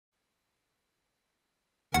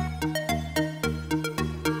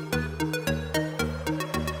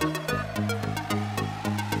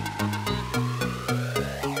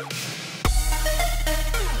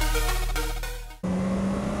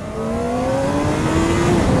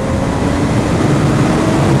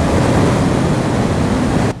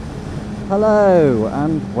Hello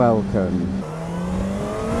and welcome.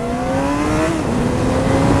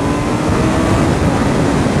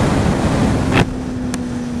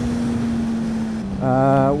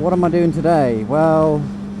 What am I doing today? Well,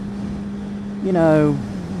 you know,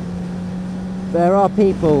 there are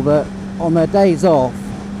people that on their days off,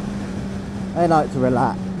 they like to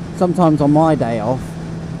relax. Sometimes on my day off,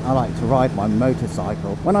 I like to ride my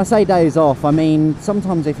motorcycle. When I say days off, I mean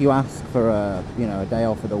sometimes if you ask for a day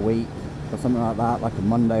off of the week or something like that, like a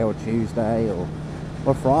Monday or Tuesday or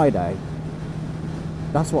Friday,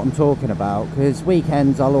 that's what I'm talking about. Because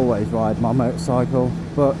weekends I'll always ride my motorcycle,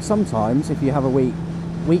 but sometimes if you have a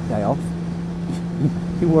weekday off,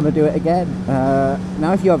 you want to do it again.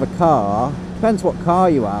 Now if you have a car, depends what car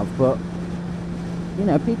you have, but you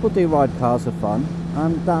know, people do ride cars for fun,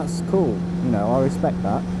 and that's cool. You know, I respect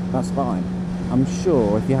that. That's fine. I'm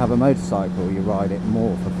sure if you have a motorcycle, you ride it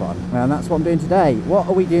more for fun. And that's what I'm doing today. What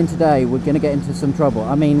are we doing today? We're going to get into some trouble.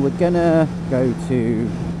 I mean, we're going to go to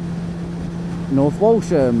North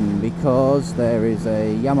Walsham because there is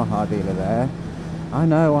a Yamaha dealer there. I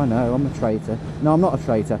know, I'm a traitor. No, I'm not a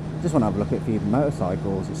traitor. Just want to have a look at a few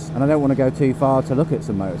motorcycles. And I don't want to go too far to look at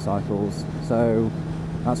some motorcycles. So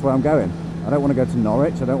that's where I'm going. I don't want to go to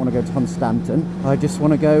Norwich. I don't want to go to Hunstanton. I just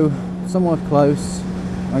want to go somewhere close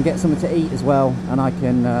and get something to eat as well, and I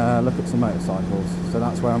can look at some motorcycles. So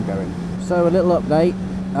that's where I'm going. So a little update.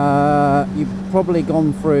 You've probably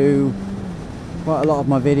gone through quite a lot of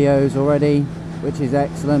my videos already, which is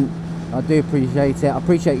excellent. I do appreciate it. I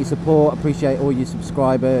appreciate your support. I appreciate all your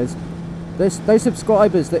subscribers. Those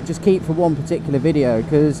subscribers that just keep for one particular video,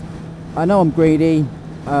 because I know I'm greedy.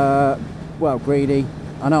 Well, greedy.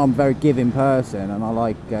 I know I'm a very giving person, and I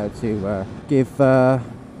like to give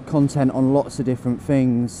content on lots of different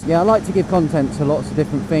things. Yeah, I like to give content to lots of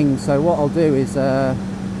different things. So what I'll do is, I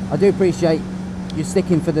do appreciate you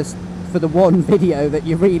sticking for the one video that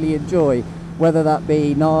you really enjoy, whether that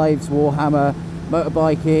be knives, Warhammer,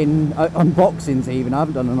 motorbiking, unboxings even. I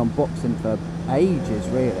haven't done an unboxing for ages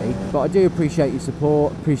really, but I do appreciate your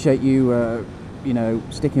support. Appreciate you, you know,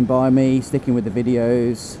 sticking by me, sticking with the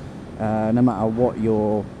videos. No matter what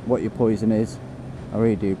your poison is, I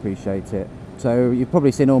really do appreciate it. So you've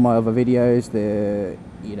probably seen all my other videos,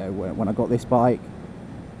 you know, when I got this bike,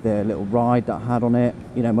 the little ride that I had on it,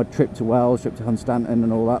 you know, my trip to Wales, trip to Hunstanton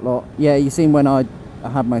and all that lot. Yeah, you've seen when I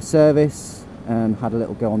had my service and had a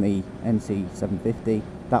little go on the NC750.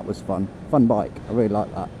 That was fun bike. I really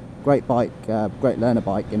like that. Great bike, great learner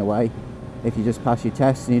bike in a way. If you just pass your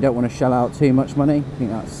tests and you don't want to shell out too much money, I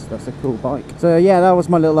think that's a cool bike. So yeah, that was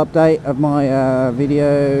my little update of my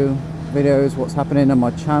videos, what's happening on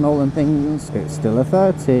my channel and things. It's still a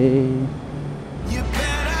 30. You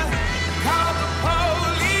better call the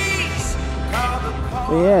police.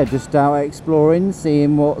 So yeah, just out exploring,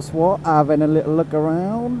 seeing what's what, having a little look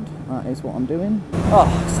around. That is what I'm doing. Oh,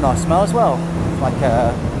 it's a nice smell as well. It's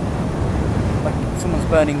like someone's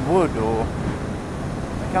burning wood, or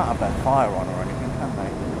they can't have their fire on or anything, can they?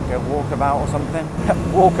 Go walkabout or something.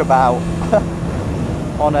 Walkabout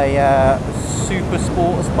on a super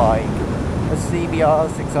sports bike, a CBR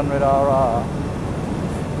 600RR.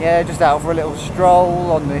 Yeah, just out for a little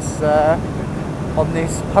stroll on this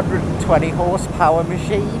 120 horsepower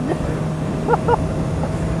machine.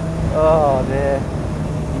 Oh dear.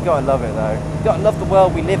 You gotta love it though. You gotta love the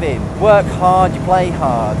world we live in. Work hard, you play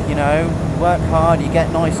hard, you know. Work hard, you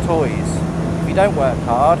get nice toys. If you don't work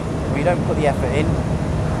hard, or you don't put the effort in,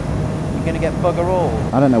 you're gonna get bugger all.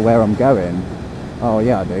 I don't know where I'm going. Oh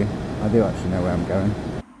yeah, I do. I do actually know where I'm going.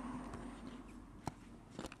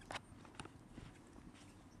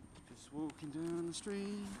 Just walking down the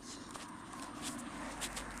streets.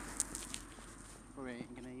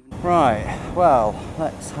 Right, well,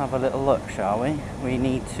 let's have a little look, shall we? We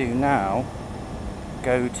need to now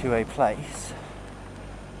go to a place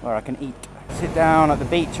where I can eat. Sit down at the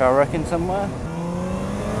beach, I reckon, somewhere.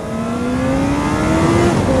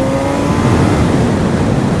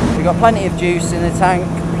 We've got plenty of juice in the tank,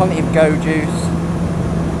 plenty of go juice.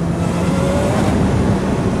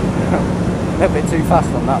 A little bit too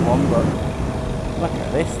fast on that one, but look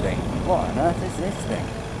at this thing. What on earth is this thing?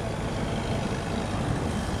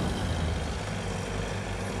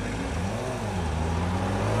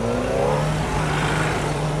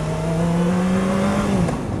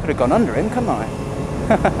 Could have gone under him, couldn't I?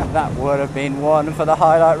 That would have been one for the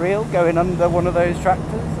highlight reel, going under one of those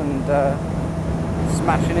tractors and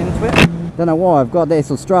smashing into it. Don't know why I've got this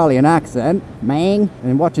Australian accent, man. I've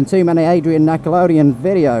been watching too many Adrian Nickelodeon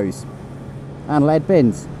videos and lead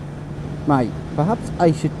pins. Mate, perhaps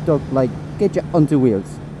I should talk like get you onto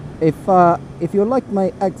wheels. If you like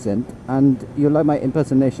my accent and you like my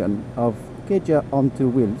impersonation of get you on two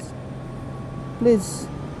wheels, please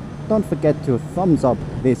don't forget to thumbs up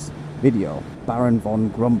this video. Baron von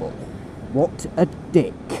Grumble. What a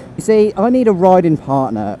dick. You see, I need a riding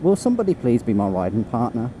partner. Will somebody please be my riding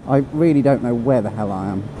partner? I really don't know where the hell I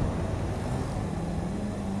am.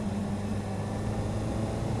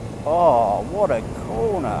 Oh, what a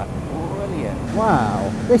corner. Brilliant.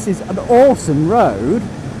 Wow, this is an awesome road.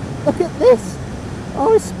 Look at this.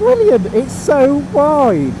 Oh, it's brilliant. It's so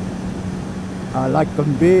wide. I like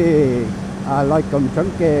them big. I like them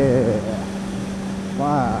chunky.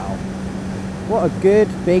 Wow. What a good,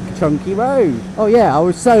 big, chunky road. Oh yeah, I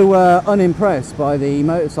was so unimpressed by the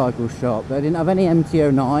motorcycle shop. They didn't have any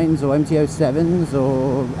MT09s or MT07s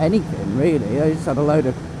or anything, really. They just had a load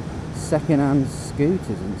of second-hand scooters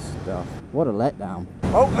and stuff. What a letdown.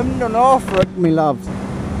 Oh, and Norfolk, me loves.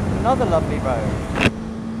 Another lovely road.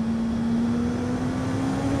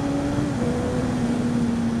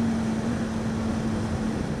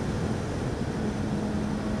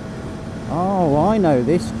 Oh, I know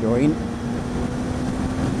this joint.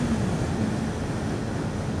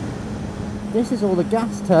 This is all the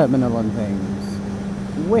gas terminal and things.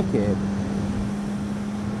 Wicked.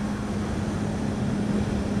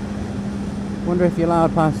 Wonder if you're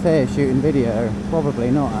allowed past here shooting video.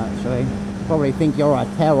 Probably not, actually. Probably think you're a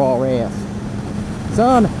terrorist.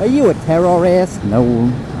 Son, are you a terrorist? No,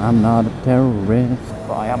 I'm not a terrorist.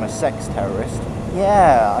 But I am a sex terrorist.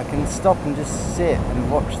 Yeah, I can stop and just sit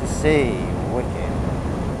and watch the sea. Wicked.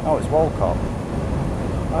 Oh, it's Walcott.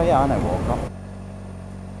 Oh yeah, I know Walcott.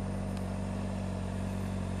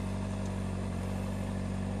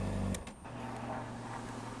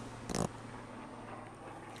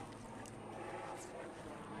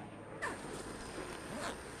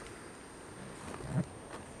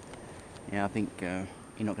 Yeah, I think you're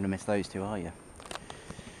not going to miss those two, are you?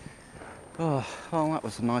 Oh, well, that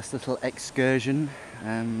was a nice little excursion.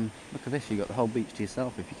 Look at this, you got the whole beach to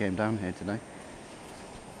yourself if you came down here today.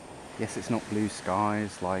 Yes, it's not blue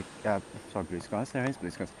skies like, sorry, blue skies, there is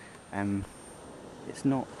blue skies. It's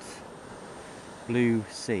not blue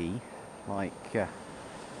sea like,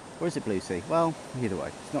 or is it blue sea? Well, either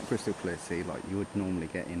way, it's not crystal clear sea like you would normally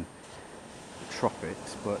get in the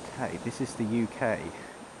tropics, but hey, this is the UK.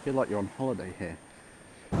 I feel like you're on holiday here.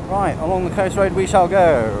 Right, along the coast road we shall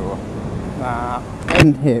go.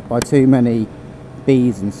 Getting hit by too many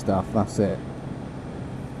bees and stuff, that's it.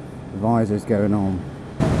 The visor's going on.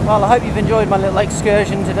 Well, I hope you've enjoyed my little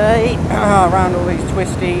excursion today around all these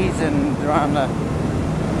twisties and around the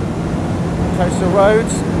coastal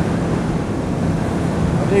roads.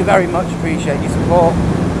 I do very much appreciate your support.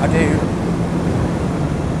 I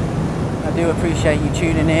do appreciate you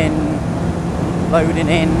tuning in, loading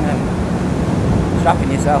in and strapping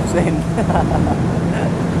yourselves in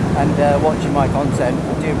and watching my content.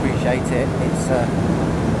 I do appreciate it.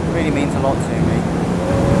 It really means a lot to me.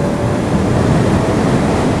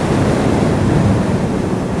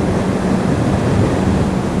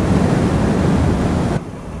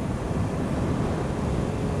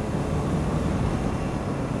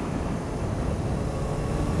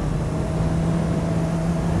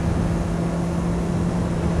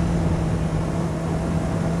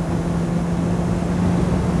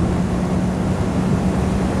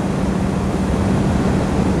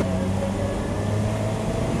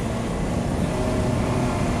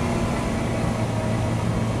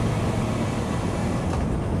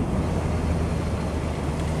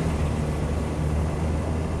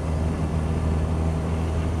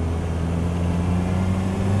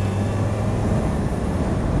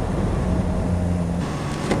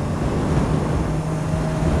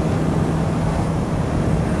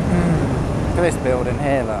 Look at this building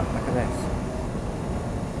here, look at this.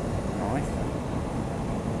 Nice.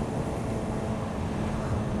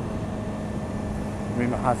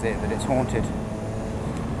 Rumour has it that it's haunted.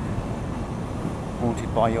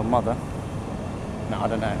 Haunted by your mother. No, I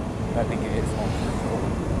don't know. I don't think it is haunted at all.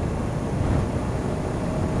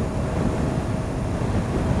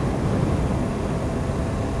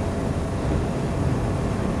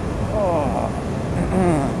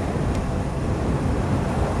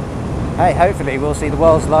 Hey, hopefully we'll see the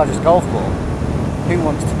world's largest golf ball. Who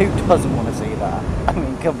doesn't want to see that? I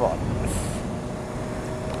mean, come on.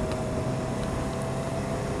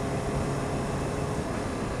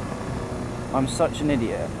 I'm such an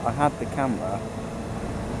idiot. I had the camera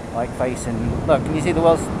like facing. Look, can you see the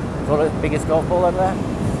world's biggest golf ball over there?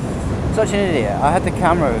 Such an idiot. I had the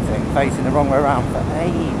camera thing facing the wrong way around for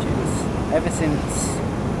ages. Ever since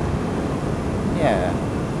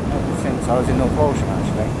I was in North Walsham,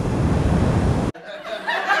 actually.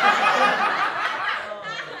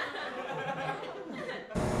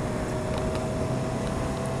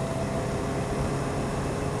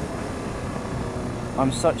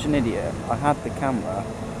 I'm such an idiot. I had the camera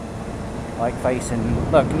like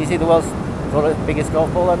facing... Look, can you see the world's biggest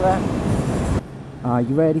golf ball over there? Are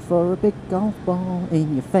you ready for a big golf ball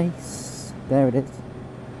in your face? There it is.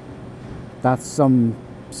 That's some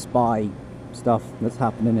spy stuff that's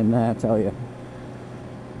happening in there, I tell you.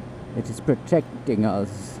 It is protecting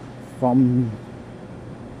us from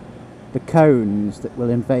the cones that will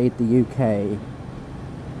invade the UK.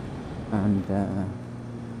 And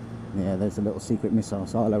yeah, there's a little secret missile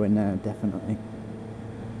silo in there, definitely.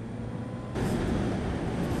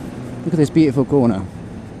 Look at this beautiful corner.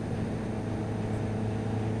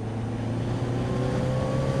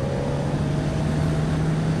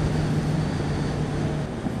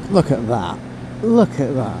 Look at that. Look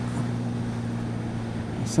at that.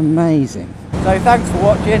 It's amazing. So thanks for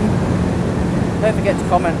watching. Don't forget to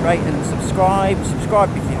comment, rate and subscribe. Subscribe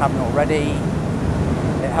if you haven't already.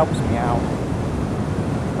 It helps me out.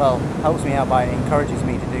 Well, helps me out by it encourages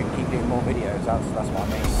me to keep doing more videos. That's what I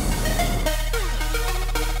mean.